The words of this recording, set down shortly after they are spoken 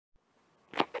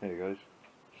Hey guys,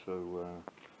 so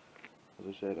as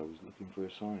I said, I was looking for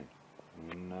a sign,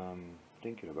 and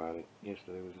thinking about it,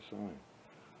 yesterday was a sign.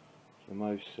 It's the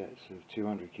most sets of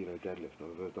 200 kilo deadlift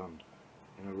I've ever done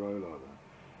in a row like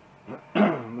that.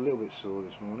 I'm a little bit sore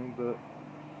this morning, but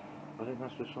I think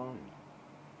that's the sign.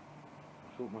 I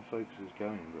thought my focus was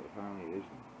going, but apparently it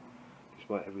isn't.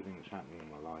 Despite everything that's happening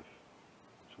in my life,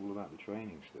 it's all about the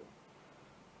training still,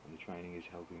 and the training is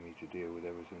helping me to deal with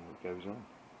everything that goes on.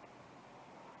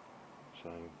 So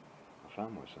I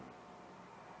found my sign.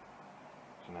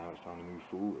 So now it's time to move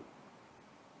forward,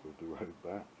 build the road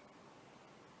back.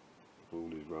 The ball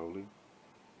is rolling,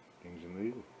 things are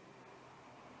moving.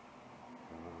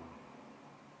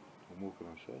 What more can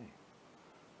I say?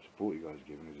 The support you guys are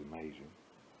giving is amazing.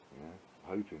 You know,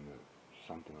 hoping that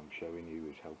something I'm showing you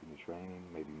is helping the training,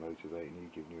 maybe motivating you,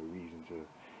 giving you a reason to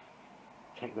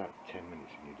take that 10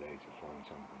 minutes in your day to find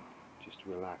something. Just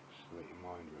to relax, let your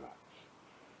mind relax.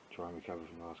 Try and recover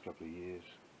from the last couple of years.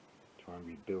 Try and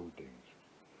rebuild things.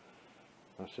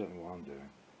 That's certainly what I'm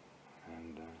doing.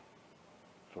 And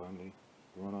finally,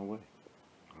 we're on our way.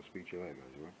 I'll speak to you later,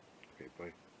 guys, alright? Okay,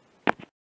 bye.